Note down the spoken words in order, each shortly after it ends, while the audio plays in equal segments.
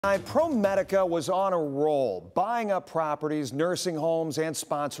ProMedica was on a roll, buying up properties, nursing homes, and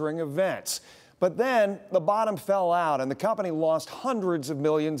sponsoring events. But then the bottom fell out and the company lost hundreds of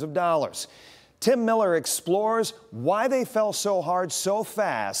millions of dollars. Tim Miller explores why they fell so hard so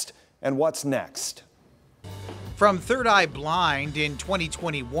fast and what's next. From Third Eye Blind in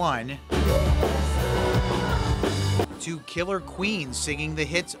 2021 to Killer Queen singing the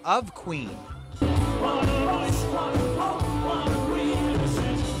hits of Queen.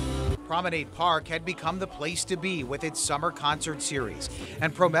 Promenade Park had become the place to be with its summer concert series,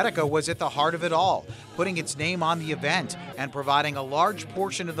 and ProMedica was at the heart of it all, putting its name on the event and providing a large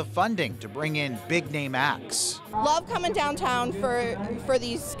portion of the funding to bring in big-name acts. Love coming downtown for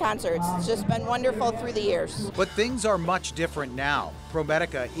these concerts. It's just been wonderful through the years. But things are much different now.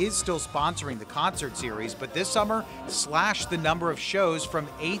 ProMedica is still sponsoring the concert series, but this summer slashed the number of shows from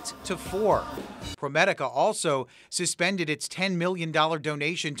 8 to 4. ProMedica also suspended its $10 million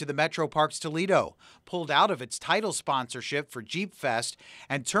donation to the Metro Parks Toledo, pulled out of its title sponsorship for Jeep Fest,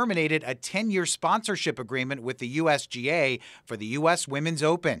 and terminated a 10-year sponsorship agreement with the USGA for the U.S. Women's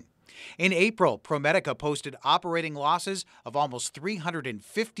Open. In April, ProMedica posted operating losses of almost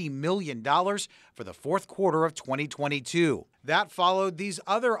 $350 million for the fourth quarter of 2022. That followed these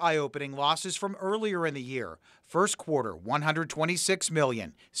other eye-opening losses from earlier in the year. First quarter, $126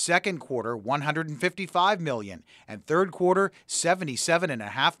 million. Second quarter, $155 million. And third quarter,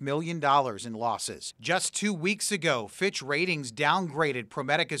 $77.5 million in losses. Just 2 weeks ago, Fitch Ratings downgraded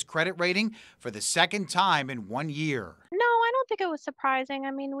ProMedica's credit rating for the second time in 1 year. No, I don't think it was surprising.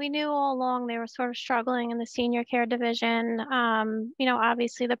 I mean, we knew all along they were sort of struggling in the senior care division.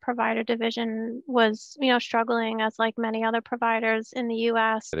 Obviously the provider division was, struggling as like many other providers in the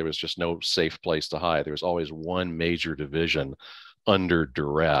U.S. There was just no safe place to hide. There was always one major division under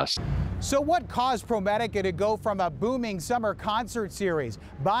duress. So what caused ProMedica to go from a booming summer concert series,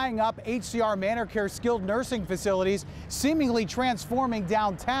 buying up HCR Manor Care skilled nursing facilities, seemingly transforming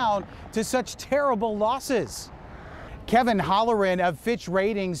downtown, to such terrible losses? Kevin Holleran of Fitch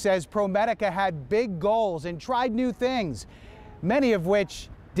Ratings says ProMedica had big goals and tried new things, many of which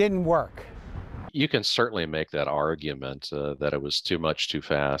didn't work. You can certainly make that argument that it was too much too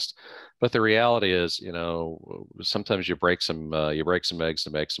fast. But the reality is, sometimes you break some eggs to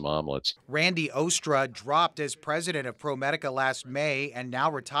make some omelets. Randy Ostra dropped as president of ProMedica last May and now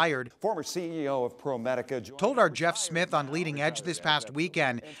retired. Former CEO of ProMedica told our Jeff Smith on Leading Edge this past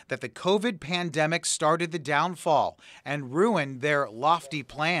weekend that the COVID pandemic started the downfall and ruined their lofty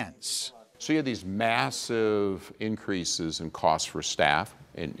plans. So you had these massive increases in costs for staff,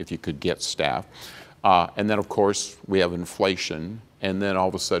 and if you could get staff. And then, of course, we have inflation. And then all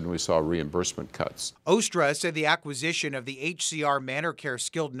of a sudden we saw reimbursement cuts. Ostra said the acquisition of the HCR Manor Care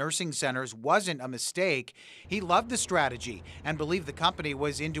skilled nursing centers wasn't a mistake. He loved the strategy and believed the company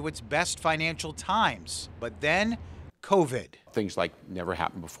was into its best financial times. But then COVID. Things like never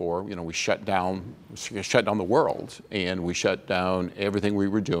happened before. We shut down the world, and we shut down everything we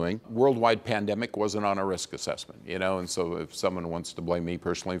were doing. Worldwide pandemic wasn't on a risk assessment, and so if someone wants to blame me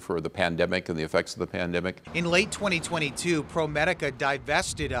personally for the pandemic and the effects of the pandemic. In late 2022, ProMedica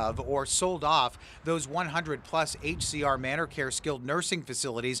divested of or sold off those 100 plus HCR Manor Care skilled nursing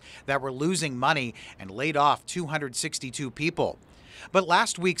facilities that were losing money and laid off 262 people. But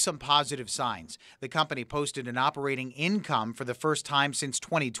last week, some positive signs. The company posted an operating income for the first time since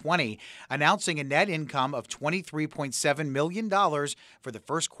 2020, announcing a net income of $23.7 million for the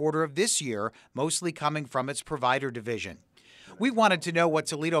first quarter of this year, mostly coming from its provider division. We wanted to know what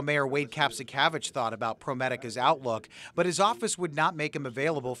Toledo Mayor Wade Kapsakavich thought about ProMedica's outlook, but his office would not make him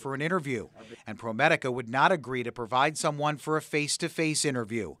available for an interview, and ProMedica would not agree to provide someone for a face-to-face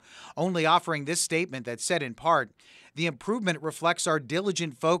interview, only offering this statement that said in part, "The improvement reflects our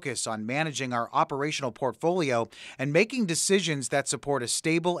diligent focus on managing our operational portfolio and making decisions that support a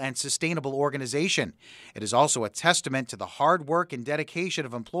stable and sustainable organization. It is also a testament to the hard work and dedication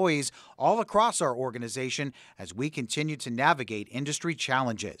of employees all across our organization as we continue to navigate industry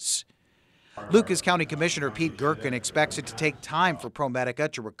challenges." Lucas County Commissioner Pete Gerken expects it to take time for ProMedica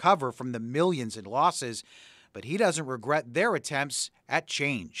to recover from the millions in losses, but he doesn't regret their attempts at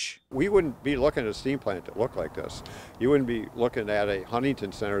change. We wouldn't be looking at a steam plant that looked like this. You wouldn't be looking at a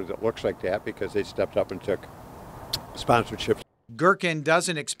Huntington Center that looks like that because they stepped up and took sponsorships. Gerken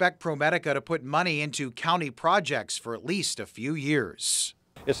doesn't expect ProMedica to put money into county projects for at least a few years.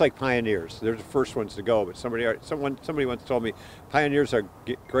 It's like pioneers. They're the first ones to go, but somebody once told me pioneers are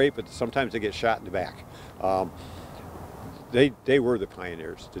great, but sometimes they get shot in the back. They were the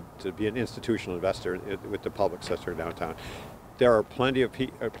pioneers to be an institutional investor with the public sector downtown. There are plenty of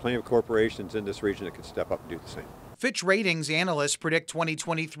corporations in this region that can step up and do the same. Fitch Ratings analysts predict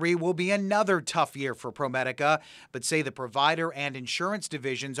 2023 will be another tough year for ProMedica, but say the provider and insurance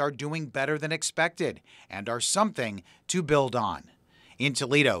divisions are doing better than expected and are something to build on. In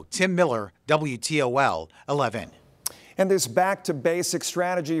Toledo, Tim Miller, WTOL 11. And this back-to-basic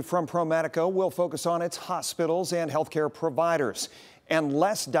strategy from ProMedica will focus on its hospitals and healthcare providers and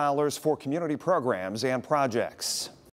less dollars for community programs and projects.